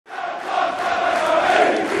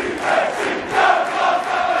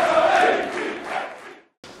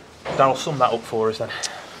Darrell, sum that up for us then.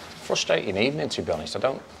 Frustrating evening, to be honest.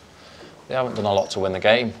 They haven't done a lot to win the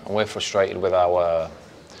game, and we're frustrated with our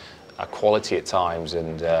quality at times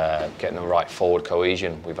and getting the right forward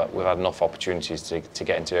cohesion. We've had enough opportunities to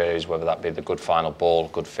get into areas, whether that be the good final ball,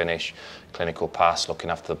 good finish, clinical pass, looking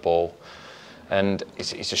after the ball. And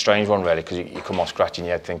it's a strange one really, because you come off scratching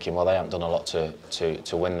your head thinking, well, they haven't done a lot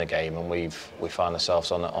to win the game, and we find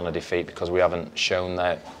ourselves on a defeat because we haven't shown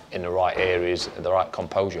that in the right areas, the right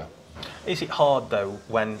composure. Is it hard though,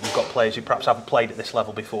 when you've got players who perhaps haven't played at this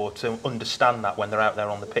level before, to understand that when they're out there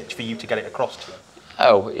on the pitch, for you to get it across to them?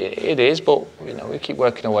 Oh, it is, but we keep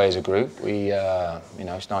working away as a group.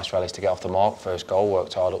 It's nice for Ellis to get off the mark. First goal,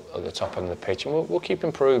 worked hard at the top end of the pitch, and we'll keep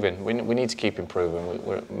improving. We need to keep improving.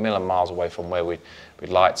 We're a million miles away from where we'd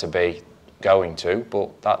like to be going to,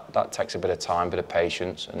 but that takes a bit of time, a bit of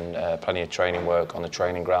patience, and plenty of training work on the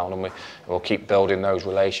training ground, and we'll keep building those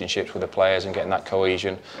relationships with the players and getting that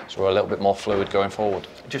cohesion, so we're a little bit more fluid going forward.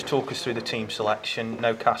 Just talk us through the team selection.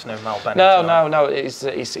 No Cass, no Mal Bennett. No. It's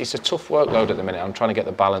a tough workload at the minute. I'm trying to get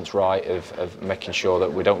the balance right of making sure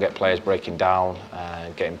that we don't get players breaking down,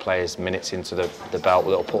 getting players minutes into the belt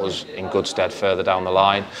that'll put us in good stead further down the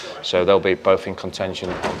line. So they'll be both in contention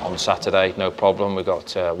on Saturday, no problem. We've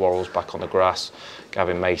got Worrell's back on the grass.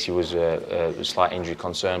 Gavin Macy was a slight injury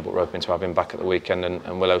concern, but we're hoping to have him back at the weekend,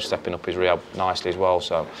 and Willow stepping up his rehab nicely as well.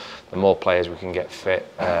 So the more players we can get fit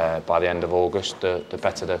by the end of August, the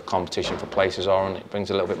better the competition for places are, and it brings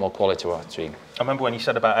a little bit more quality to our team. I remember when you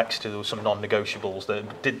said about Exeter there was some non-negotiables.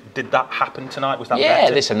 Did that happen tonight? Was that yeah,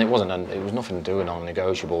 better? Listen, it was nothing to do with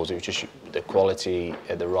non-negotiables. It was just the quality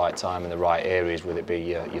at the right time in the right areas, whether it be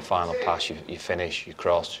your final pass, your finish, your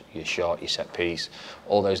cross, your shot, your set piece,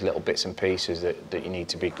 all those little bits and pieces that you need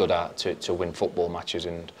to be good at to win football matches.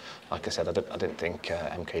 And like I said, I didn't think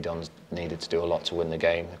MK Dons needed to do a lot to win the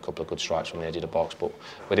game. A couple of good strikes from the edge of the box, but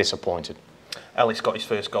we're disappointed. Ellis got his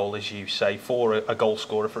first goal, as you say, for a goal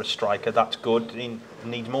scorer, for a striker. That's good. He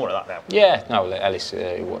needs more of that now. Yeah, no, Ellis.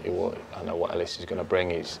 I know what Ellis is going to bring.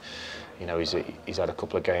 He's had a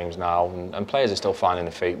couple of games now, and players are still finding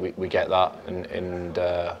their feet. We get that, and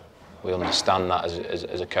we understand that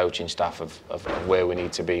as a coaching staff of where we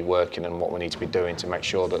need to be working and what we need to be doing to make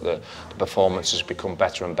sure that the performances become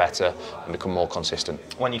better and better and become more consistent.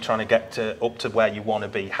 When you're trying to get up to where you want to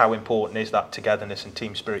be, how important is that togetherness and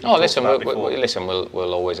team spirit? Listen,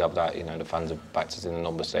 we'll always have that. The fans have backed us in the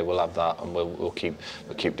numbers today. We'll have that, and we'll keep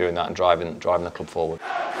doing that and driving the club forward.